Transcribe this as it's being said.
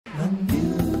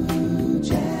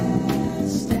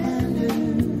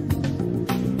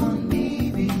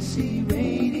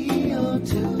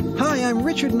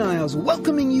Richard Niles,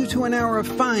 welcoming you to an hour of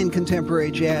fine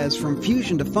contemporary jazz, from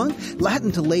fusion to funk, Latin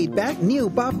to laid back,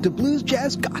 neo-bop to blues,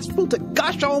 jazz, gospel to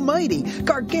gosh almighty,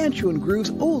 gargantuan grooves,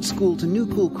 old school to new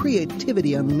cool,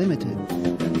 creativity unlimited.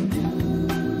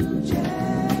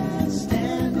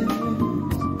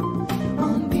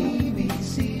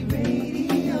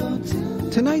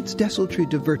 Tonight's desultory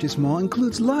divertissement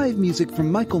includes live music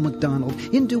from Michael McDonald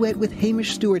in duet with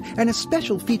Hamish Stuart and a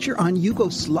special feature on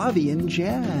Yugoslavian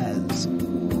jazz.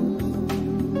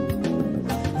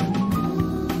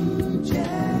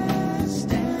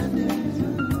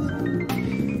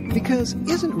 Because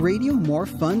isn't radio more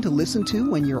fun to listen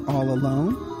to when you're all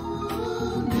alone?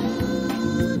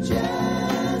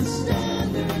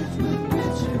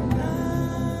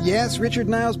 Yes, Richard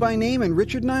Niles by name and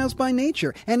Richard Niles by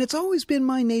nature. And it's always been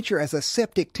my nature as a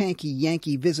septic tanky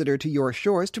Yankee visitor to your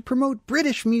shores to promote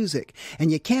British music.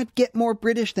 And you can't get more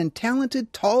British than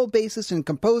talented, tall bassist and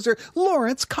composer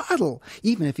Lawrence Cottle,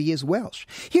 even if he is Welsh.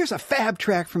 Here's a fab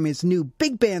track from his new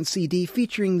big band CD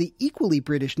featuring the equally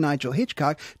British Nigel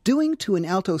Hitchcock doing to an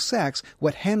alto sax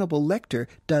what Hannibal Lecter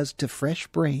does to Fresh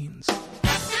Brains.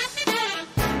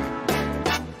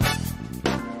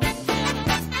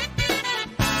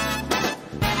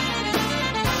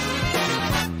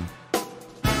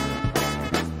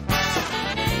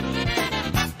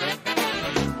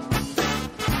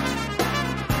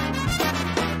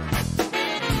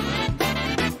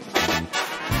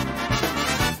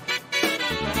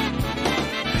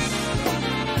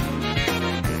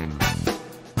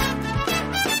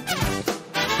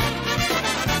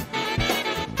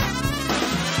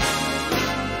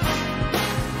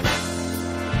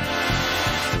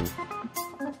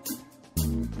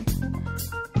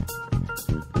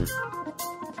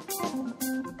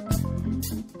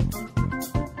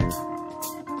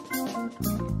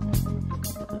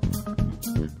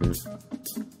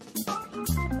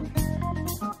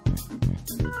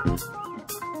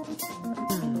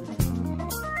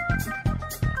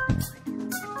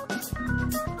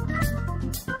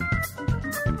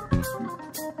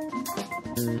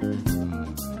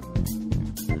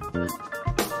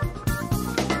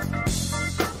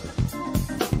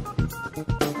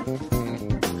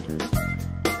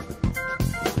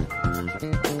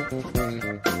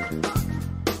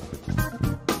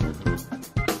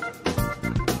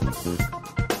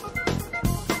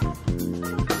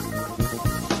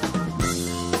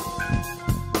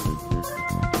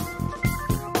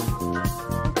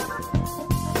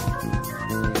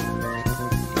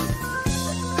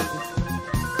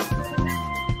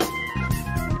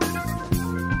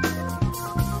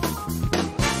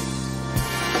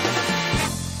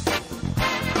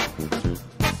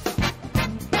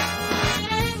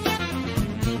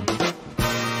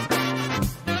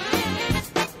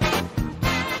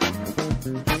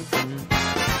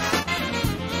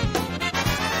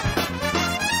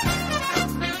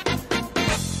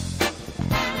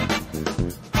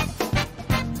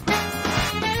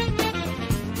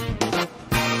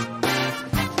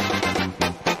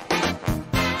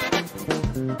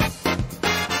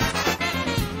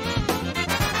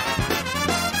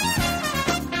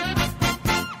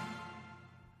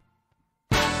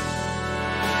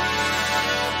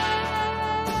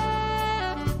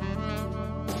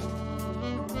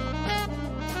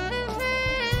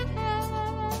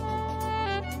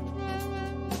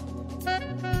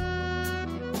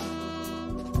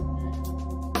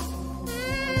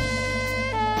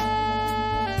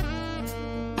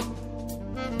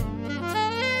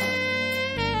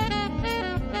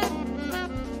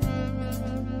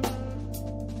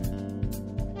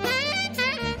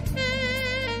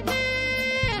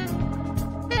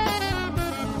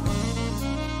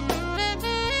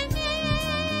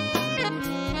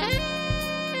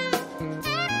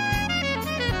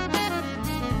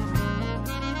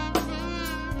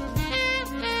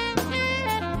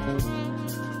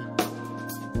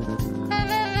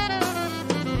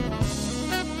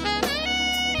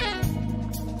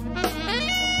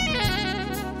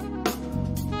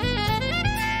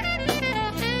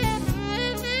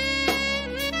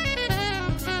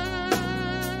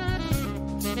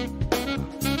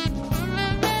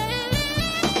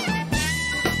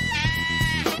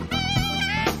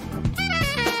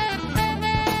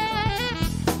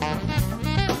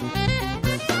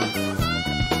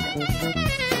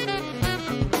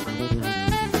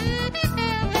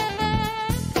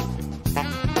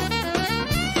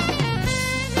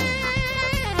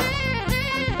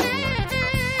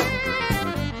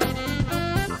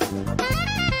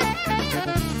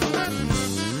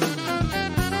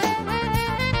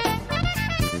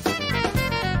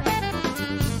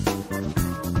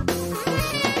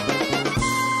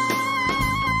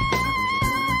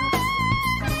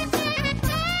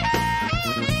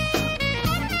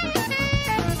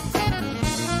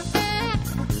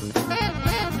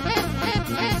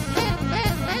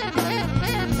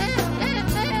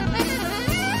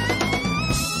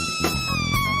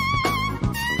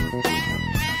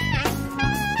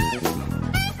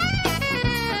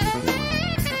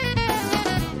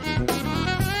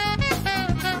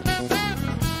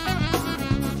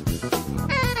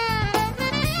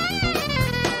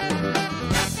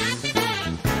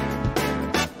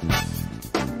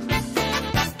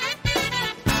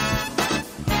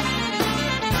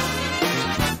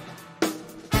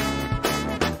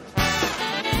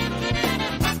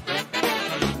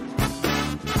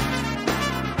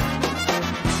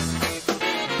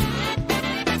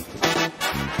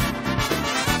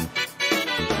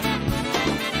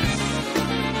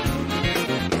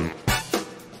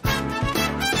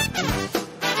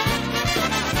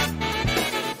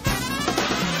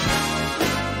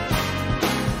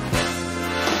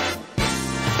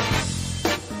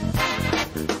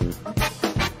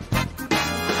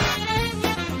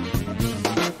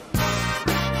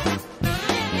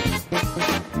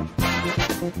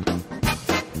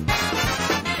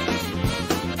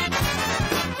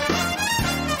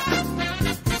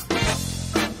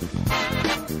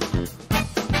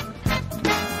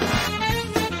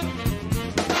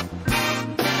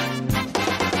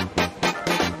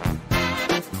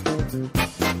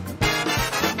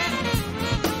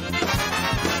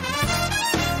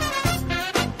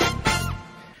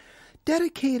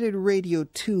 Dedicated Radio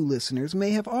 2 listeners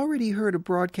may have already heard a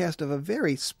broadcast of a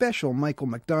very special Michael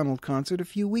McDonald concert a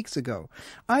few weeks ago.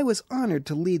 I was honored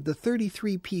to lead the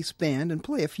 33-piece band and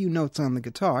play a few notes on the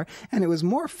guitar, and it was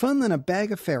more fun than a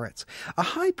bag of ferrets. A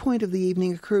high point of the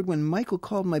evening occurred when Michael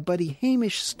called my buddy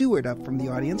Hamish Stuart up from the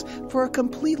audience for a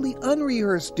completely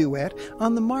unrehearsed duet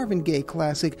on the Marvin Gaye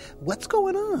classic, What's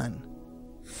Going On?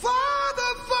 Father,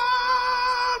 Father,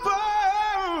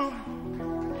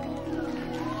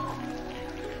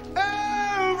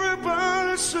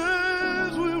 everybody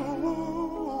says we were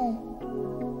wrong.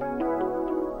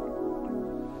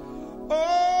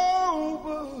 Oh,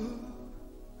 but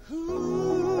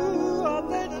who are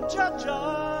they to judge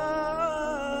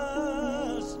us?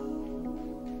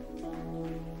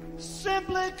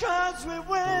 Simply 'cause we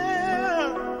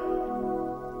wear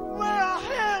our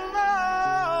hair long.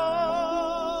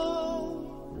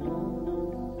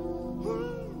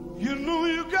 You know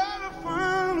you gotta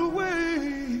find a way.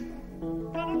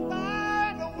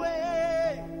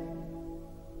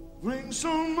 Bring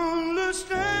some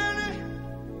understanding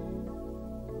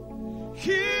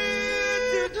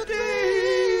here today.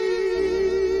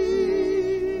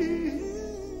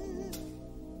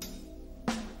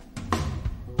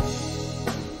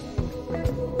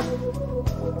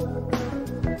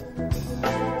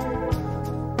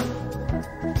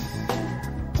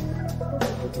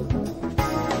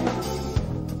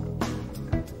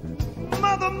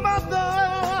 Mother,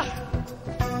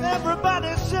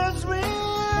 everybody says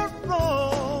we're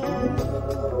wrong.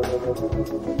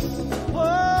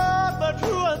 Oh, but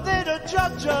who are they to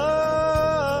judge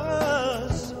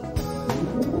us?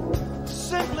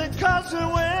 Simply 'cause we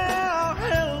wear our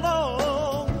hair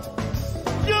long.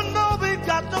 You know we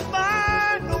got to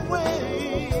find a way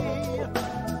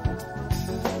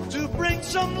to bring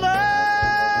some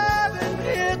love in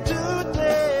here today.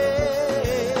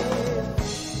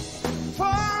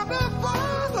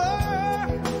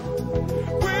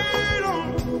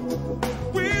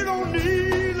 We don't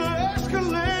need to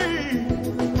escalate.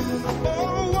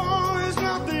 Oh, war is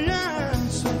not the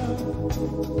answer.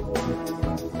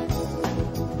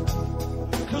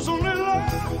 'Cause only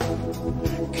love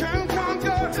can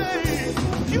conquer hate.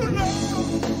 You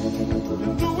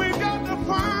know we got to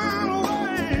find a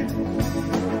way.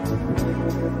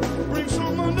 Bring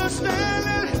some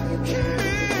understanding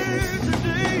here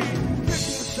today.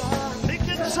 Pick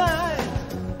a side.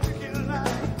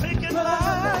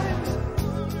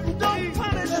 Don't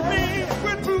punish me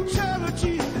with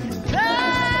brutality.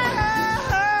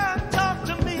 Talk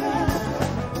to me.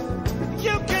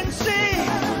 You can see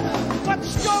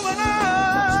what's going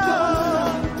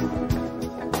on.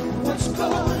 What's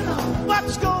going on?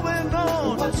 What's going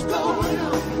on? What's going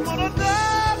on? Gonna know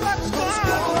what's going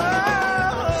on.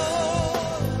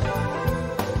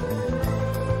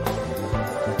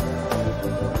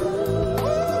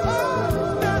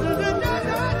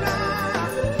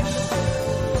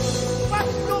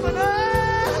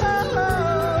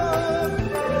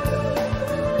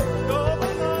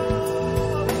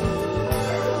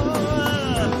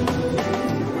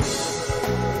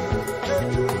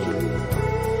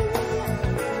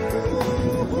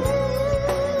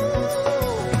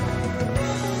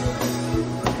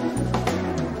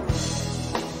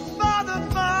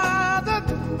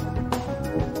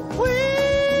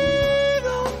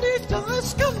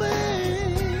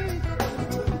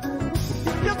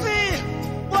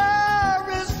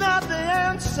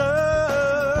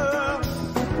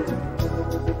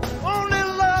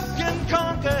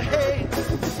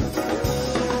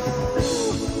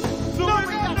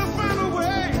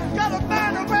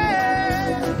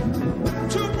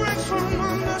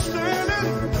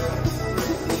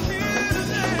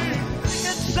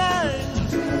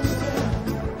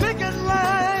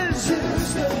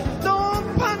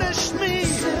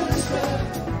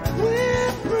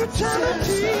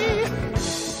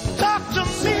 Talk to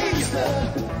me,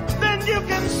 then you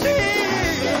can see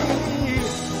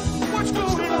what's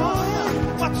going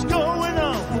on. What's going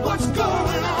on? What's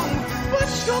going on?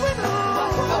 What's going on?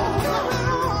 What's going on?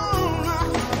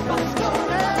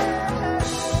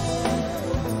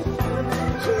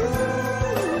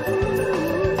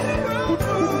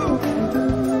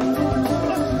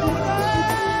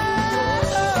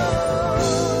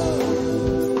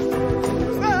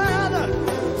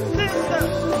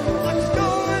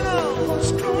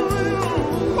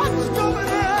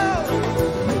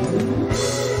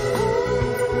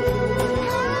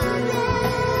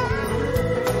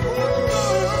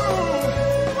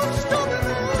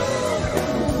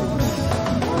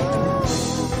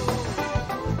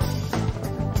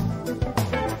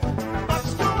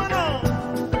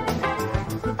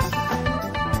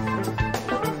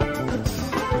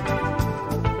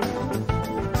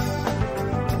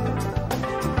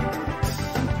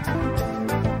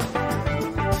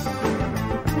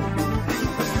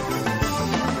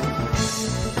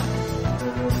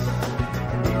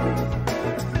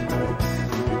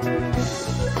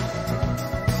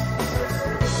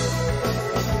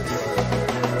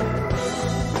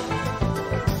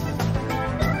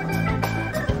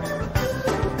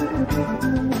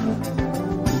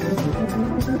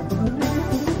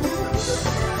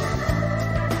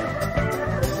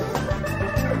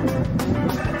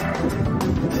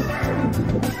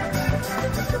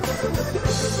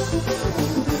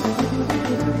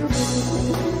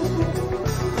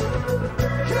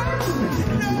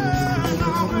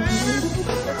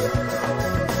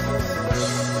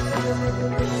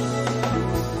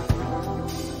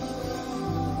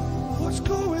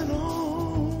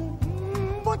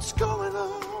 What's going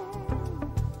on?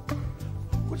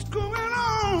 What's going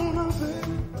on, now,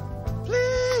 baby?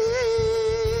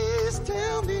 Please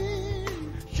tell me.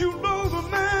 You know the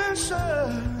man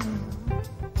said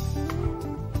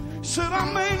I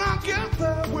may not get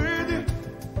there with you.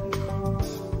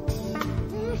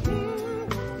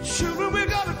 Children, we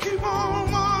gotta keep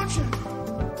on marching.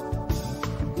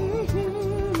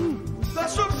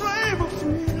 That's the flame of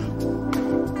freedom.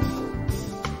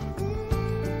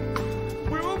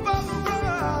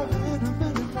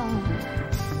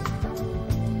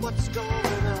 What's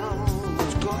going on?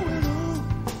 What's going on?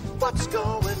 What's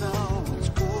going on?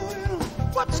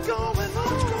 What's going on? What's going on?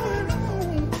 What's going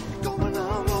on? Going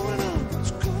on, going on.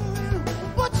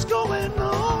 What's going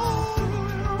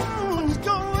on? What's going on? What's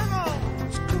going on?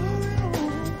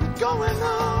 What's going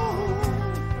on?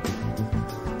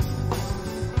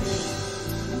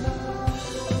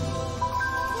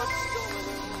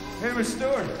 Hamish,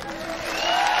 Stuart.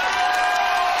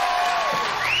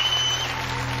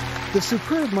 The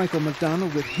superb Michael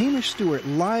McDonald with Hamish Stuart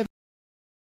live